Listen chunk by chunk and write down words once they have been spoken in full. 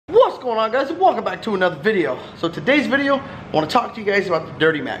going on, guys, and welcome back to another video. So today's video, I want to talk to you guys about the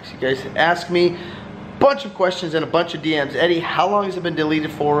Dirty Max. You guys asked me a bunch of questions and a bunch of DMs. Eddie, how long has it been deleted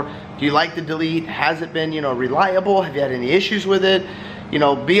for? Do you like the delete? Has it been, reliable? Have you had any issues with it?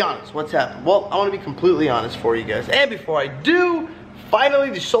 Be honest, what's happened? Well, I want to be completely honest for you guys. And before I do, finally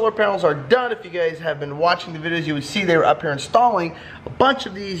the solar panels are done. If you guys have been watching the videos, you would see they were up here installing a bunch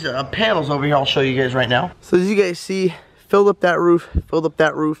of these panels over here. I'll show you guys right now. So as you guys see, filled up that roof,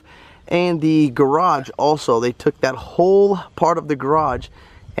 and the garage also. They took that whole part of the garage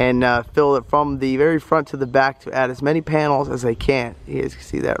and filled it from the very front to the back to add as many panels as they can. You guys can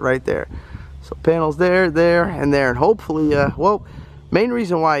see that right there. So panels there, and there, and hopefully, well, main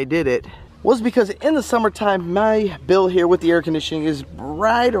reason why I did it was because in the summertime, my bill here with the air conditioning is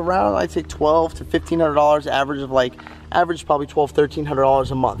right around, I'd say $1,200 to $1,500, average probably $1,200,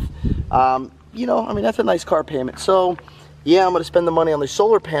 $1,300 a month. I mean, that's a nice car payment. So yeah, I'm gonna spend the money on the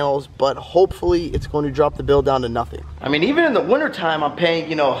solar panels, but hopefully it's going to drop the bill down to nothing. I mean, even in the wintertime, I'm paying,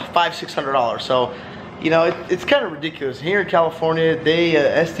 $500, $600. So, it's kind of ridiculous. Here in California,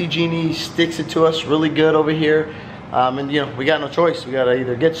 SDG&E sticks it to us really good over here. And we got no choice. We gotta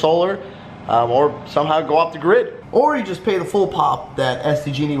either get solar or somehow go off the grid. Or you just pay the full pop that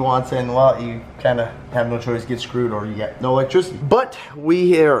SDG&E wants, and well, you kind of have no choice, get screwed, or you get no electricity. But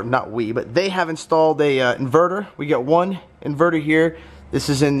but they have installed a inverter. We got one inverter here. This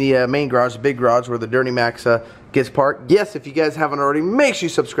is in the main garage, the big garage where the Dirty Max gets parked. Yes, if you guys haven't already, make sure you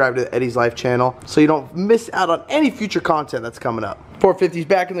subscribe to the Eddie's Life channel so you don't miss out on any future content that's coming up. 450's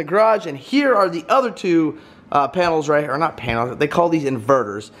back in the garage, and here are the other two panels right here, or not panels, they call these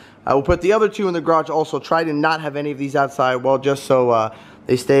inverters. I will put the other two in the garage also. Try to not have any of these outside, well, just so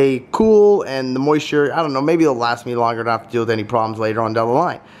they stay cool and the moisture, I don't know, maybe they'll last me longer, not have to deal with any problems later on down the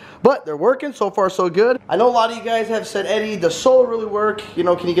line. But they're working, so far so good. I know a lot of you guys have said, Eddie, does solar really work?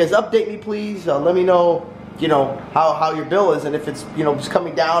 Can you guys update me please? Let me know, how your bill is and if it's, just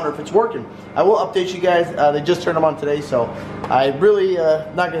coming down or if it's working. I will update you guys. They just turned them on today, so I really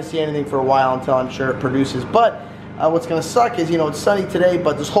not gonna see anything for a while until I'm sure it produces. But what's gonna suck is, it's sunny today,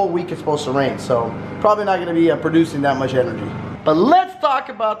 but this whole week it's supposed to rain, so probably not gonna be producing that much energy. But let's talk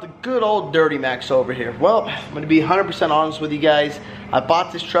about the good old Dirty Max over here. Well, I'm gonna be 100% honest with you guys. I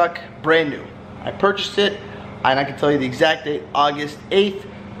bought this truck brand new. I purchased it, and I can tell you the exact date, August 8th,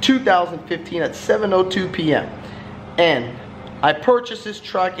 2015 at 7:02 p.m. And I purchased this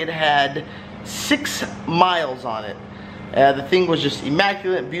truck. It had 6 miles on it. The thing was just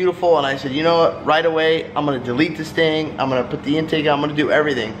immaculate and beautiful, and I said, you know what, right away, I'm gonna delete this thing, I'm gonna put the intake on, I'm gonna do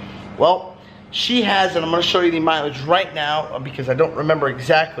everything. Well, she has, and I'm gonna show you the mileage right now because I don't remember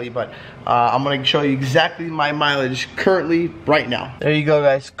exactly, but I'm gonna show you exactly my mileage currently right now. There you go,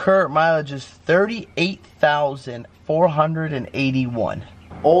 guys. Current mileage is 38,481.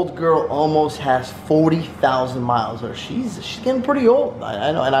 Old girl almost has 40,000 miles. Or she's getting pretty old.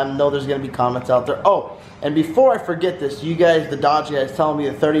 I know, and I know there's gonna be comments out there. Oh, and before I forget this, you guys, the Dodge guys, telling me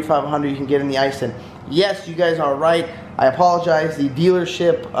the 3,500 you can get in the Ison. Yes, you guys are right. I apologize. The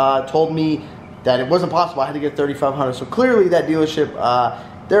dealership told me that it wasn't possible. I had to get 3,500. So clearly that dealership,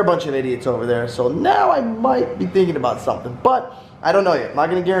 they're a bunch of idiots over there. So now I might be thinking about something, but I don't know yet. I'm not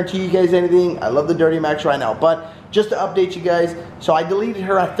gonna guarantee you guys anything. I love the Dirty Max right now, but just to update you guys, so I deleted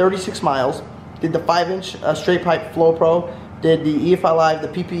her at 36 miles, did the 5-inch straight pipe Flow Pro, did the EFI Live, the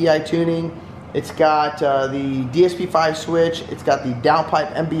PPI tuning. It's got the DSP5 switch. It's got the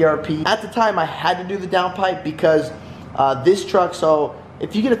downpipe MBRP. At the time, I had to do the downpipe because this truck, so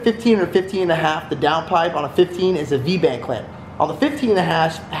if you get a 15 or 15 and a half, the downpipe on a 15 is a V-band clamp. On the 15 and a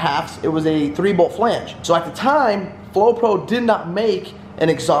halves, it was a 3-bolt flange. So at the time, Flow Pro did not make an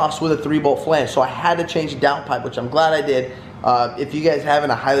exhaust with a 3-bolt flange, so I had to change the downpipe, which I'm glad I did. If you guys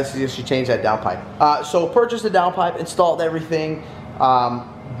haven't, I highly suggest you change that downpipe. So purchased the downpipe, installed everything.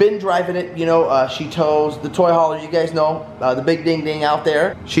 Been driving it, she tows the toy hauler, you guys know, the big ding ding out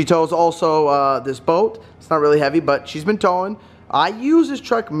there. She tows also this boat. It's not really heavy, but she's been towing. I use this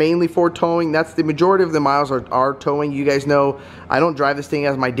truck mainly for towing. That's the majority of the miles are towing. You guys know I don't drive this thing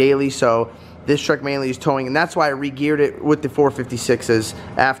as my daily, so this truck mainly is towing, and that's why I re-geared it with the 456s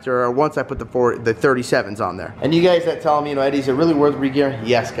after once I put the 37s on there. And you guys that tell me, Eddie, is it really worth re-gearing?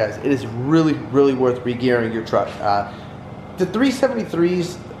 Yes, guys, it is really, really worth re-gearing your truck. The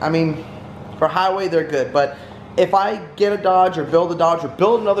 373s, I mean, for highway, they're good, but if I get a Dodge or build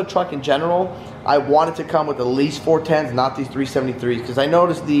another truck in general, I want it to come with at least 410s, not these 373s, because I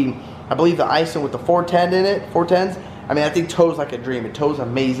noticed I believe the Ison with the 410 in it, 410s, I mean, that thing tows like a dream. It tows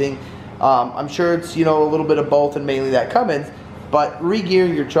amazing. I'm sure it's, a little bit of both and mainly that Cummins, but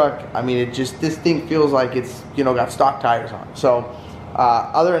re-gearing your truck, I mean, this thing feels like it's, got stock tires on it. So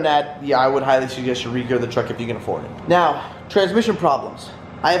Other than that, yeah, I would highly suggest you re-gear the truck if you can afford it. Now, transmission problems.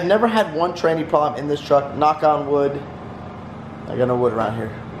 I have never had one tranny problem in this truck. Knock on wood. I got no wood around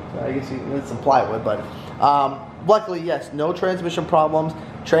here. I guess it's some plywood, but luckily, yes, no transmission problems.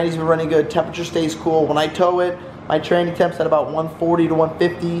 Tranny's been running good. Temperature stays cool. When I tow it, my tranny temp's at about 140 to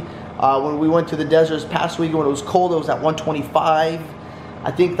 150. When we went to the desert this past week when it was cold, it was at 125.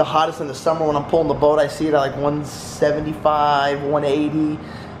 I think the hottest in the summer when I'm pulling the boat, I see it at like 175, 180.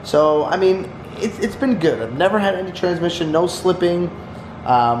 So, I mean, it's been good. I've never had any transmission, no slipping,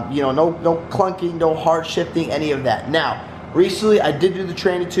 you know, no clunking, no hard shifting, any of that. Now, recently I did do the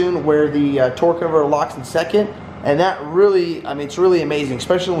tranny tune where the torque converter locks in second, and that really, I mean, it's really amazing,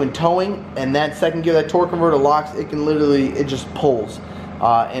 especially when towing, and that second gear, that torque converter locks, it can literally, it just pulls.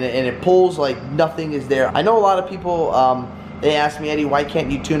 And it pulls like nothing is there. I know a lot of people, they ask me, Eddie, why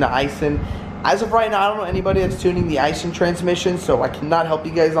can't you tune the Aisin? As of right now, I don't know anybody that's tuning the Aisin transmission, so I cannot help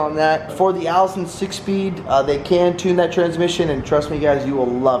you guys on that. For the Allison 6-speed, they can tune that transmission, and trust me guys, you will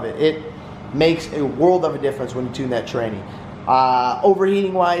love it. It makes a world of a difference when you tune that tranny.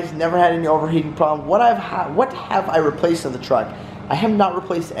 Overheating wise, never had any overheating problem. What have I replaced in the truck? I have not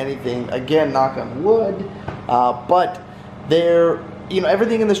replaced anything. Again, knock on wood. But there, you know,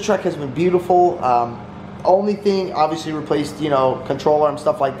 everything in this truck has been beautiful. Only thing, obviously replaced, you know, control arm,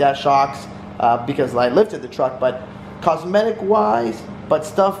 stuff like that, shocks, because I lifted the truck. But cosmetic wise, but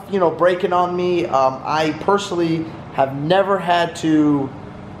stuff, you know, breaking on me, I personally have never had to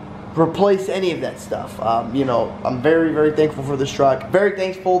replace any of that stuff. You know, I'm very, very thankful for this truck. Very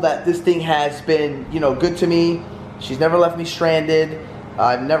thankful that this thing has been, you know, good to me. She's never left me stranded.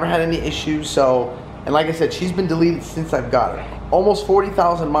 I've never had any issues. So, and like I said, she's been deleted since I've got her. Almost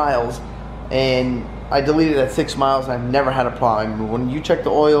 40,000 miles, and I deleted at 6 miles. And I've never had a problem. I mean, when you check the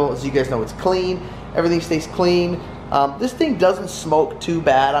oil, as you guys know, it's clean. Everything stays clean. This thing doesn't smoke too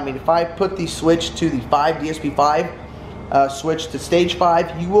bad. I mean, if I put the switch to the DSP-5, switch to stage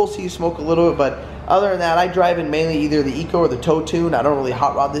 5, you will see smoke a little bit, but other than that, I drive in mainly either the Eco or the Tow Tune. I don't really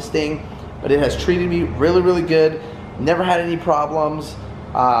hot rod this thing, but it has treated me really, really good. Never had any problems.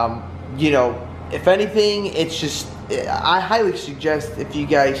 You know, if anything, it's just, I highly suggest if you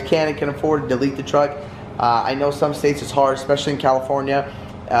guys can and can afford to delete the truck. I know some states it's hard, especially in California.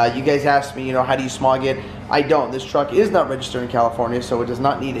 You guys asked me, you know, how do you smog it? I don't. This truck is not registered in California, so it does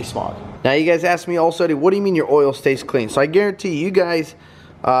not need a smog. Now, you guys asked me also, what do you mean your oil stays clean? So I guarantee you guys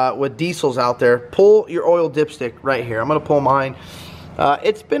with diesels out there, pull your oil dipstick right here. I'm going to pull mine.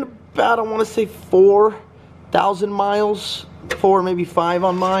 It's been about, I want to say 4,000 miles, 4, maybe 5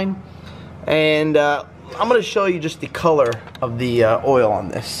 on mine. And I'm going to show you just the color of the oil on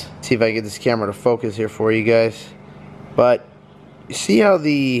this. See if I can get this camera to focus here for you guys. But you see how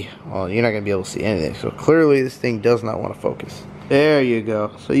the, well, you're not going to be able to see anything. So clearly this thing does not want to focus. There you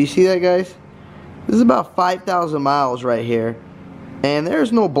go. So you see that, guys? This is about 5,000 miles right here. And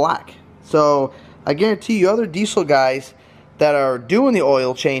there's no black. So I guarantee you other diesel guys that are doing the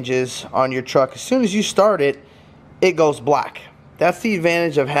oil changes on your truck, as soon as you start it, it goes black. That's the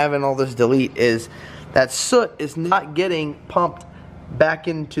advantage of having all this delete, is that soot is not getting pumped back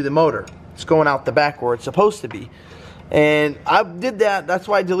into the motor. It's going out the back where it's supposed to be. And I did that. That's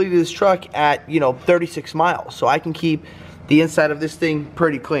why I deleted this truck at, you know, 36 miles. So I can keep the inside of this thing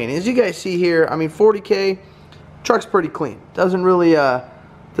pretty clean. As you guys see here, I mean, 40K, truck's pretty clean. Doesn't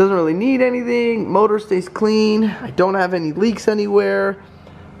really need anything. Motor stays clean. I don't have any leaks anywhere.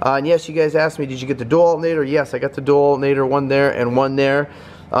 And yes, you guys asked me, did you get the dual alternator? Yes, I got the dual alternator, one there and one there.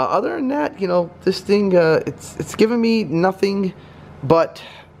 Other than that, you know, this thing, it's given me nothing but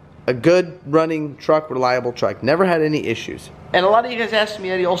a good running truck, reliable truck. Never had any issues. And a lot of you guys asked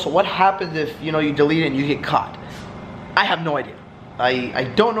me, Eddie, also, what happens if, you know, you delete it and you get caught? I have no idea.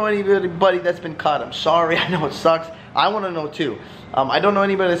 I don't know anybody that's been caught. I'm sorry. I know it sucks. I want to know too. I don't know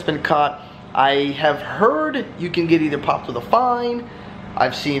anybody that's been caught. I have heard you can get either popped with a fine.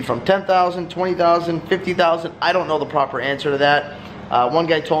 I've seen from 10,000, 20,000, 50,000. I don't know the proper answer to that. One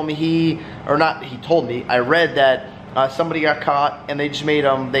guy told me I read that somebody got caught and they just made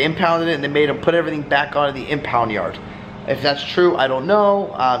them, they impounded it and they made them put everything back onto the impound yard. If that's true, I don't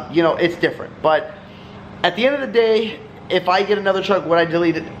know. You know, it's different. But at the end of the day, if I get another truck, would I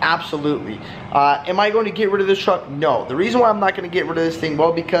delete it? Absolutely. Am I going to get rid of this truck? No. The reason why I'm not going to get rid of this thing,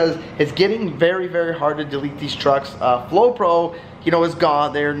 well, because it's getting very, very hard to delete these trucks. FlowPro, you know, is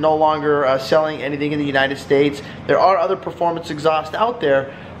gone. They're no longer selling anything in the United States. There are other performance exhausts out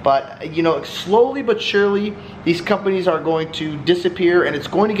there, but, you know, slowly but surely, these companies are going to disappear, and it's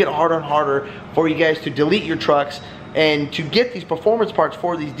going to get harder and harder for you guys to delete your trucks. And to get these performance parts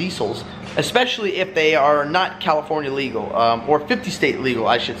for these diesels, especially if they are not California legal, or 50 state legal,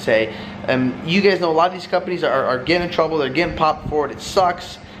 I should say. You guys know a lot of these companies are getting in trouble, they're getting popped for it, it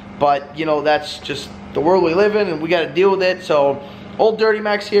sucks. But, you know, that's just the world we live in and we got to deal with it. So, old Dirty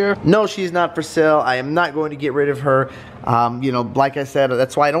Max here. No, she's not for sale. I am not going to get rid of her. You know, like I said,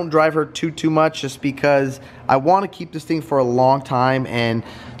 that's why I don't drive her too much, just because I want to keep this thing for a long time. And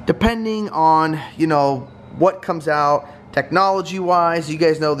depending on, you know, what comes out technology wise, you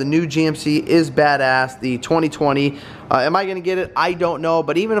guys know the new GMC is badass, the 2020. Am I going to get it? I don't know,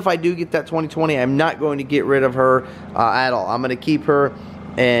 but even if I do get that 2020, I'm not going to get rid of her at all. I'm going to keep her,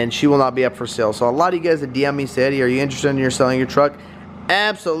 and she will not be up for sale. So a lot of you guys that DM me said, are you interested in selling your truck?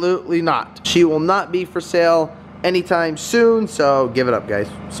 Absolutely not. She will not be for sale anytime soon, so give it up, guys.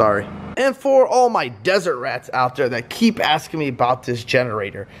 Sorry. And for all my desert rats out there that keep asking me about this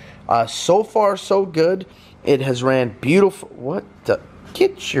generator, so far so good. It has ran beautiful. What the?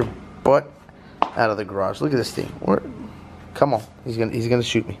 Get your butt out of the garage. Look at this thing. Come on. He's gonna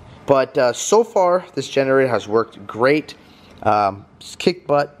shoot me. But so far, this generator has worked great. Kick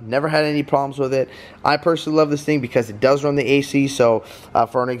butt. Never had any problems with it. I personally love this thing because it does run the AC. So,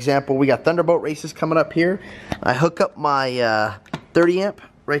 for an example, we got Thunderbolt races coming up here. I hook up my 30 amp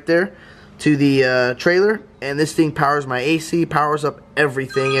right there to the trailer, and this thing powers my AC, powers up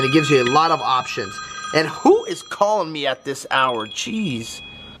everything, and it gives you a lot of options. And who is calling me at this hour? Jeez.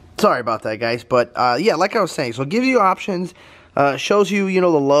 Sorry about that, guys. But, yeah, like I was saying, so it gives you options. Shows you, you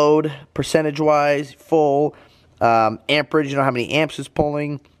know, the load, percentage-wise, full, amperage, you know, how many amps it's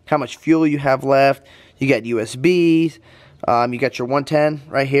pulling, how much fuel you have left. You got USBs. You got your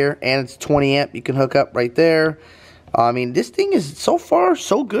 110 right here, and it's 20 amp. You can hook up right there. I mean, this thing is so far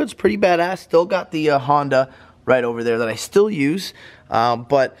so good. It's pretty badass. Still got the Honda right over there that I still use.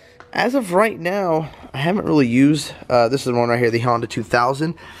 But as of right now, I haven't really used, this is the one right here, the Honda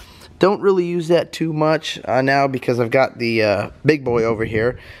 2000. Don't really use that too much now because I've got the big boy over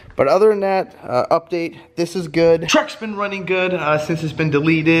here. But other than that, update, this is good. Truck's been running good since it's been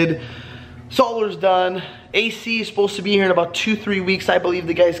deleted. Solar's done. AC is supposed to be here in about 2-3 weeks. I believe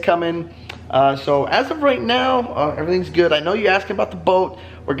the guy's coming. So as of right now, everything's good. I know you're asking about the boat.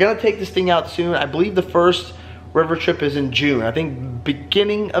 We're gonna take this thing out soon. I believe the first river trip is in June. I think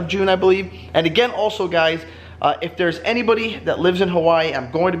beginning of June, I believe. And again, also guys, if there's anybody that lives in Hawaii,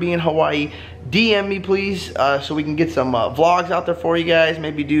 I'm going to be in Hawaii, DM me please, so we can get some vlogs out there for you guys.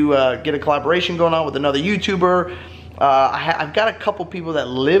 Maybe do get a collaboration going on with another YouTuber. I've got a couple people that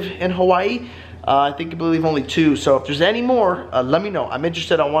live in Hawaii. I think I believe only 2. So if there's any more, let me know. I'm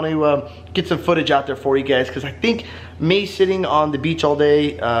interested. I want to get some footage out there for you guys, because I think me sitting on the beach all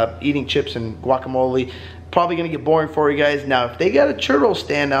day eating chips and guacamole, probably gonna get boring for you guys. Now if they got a churro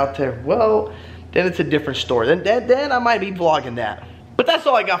stand out there, well, then it's a different story. Then I might be vlogging that. But that's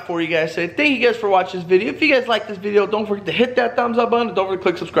all I got for you guys today. Thank you guys for watching this video. If you guys like this video, don't forget to hit that thumbs up button and don't forget to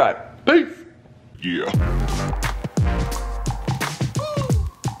click subscribe. Peace. Yeah.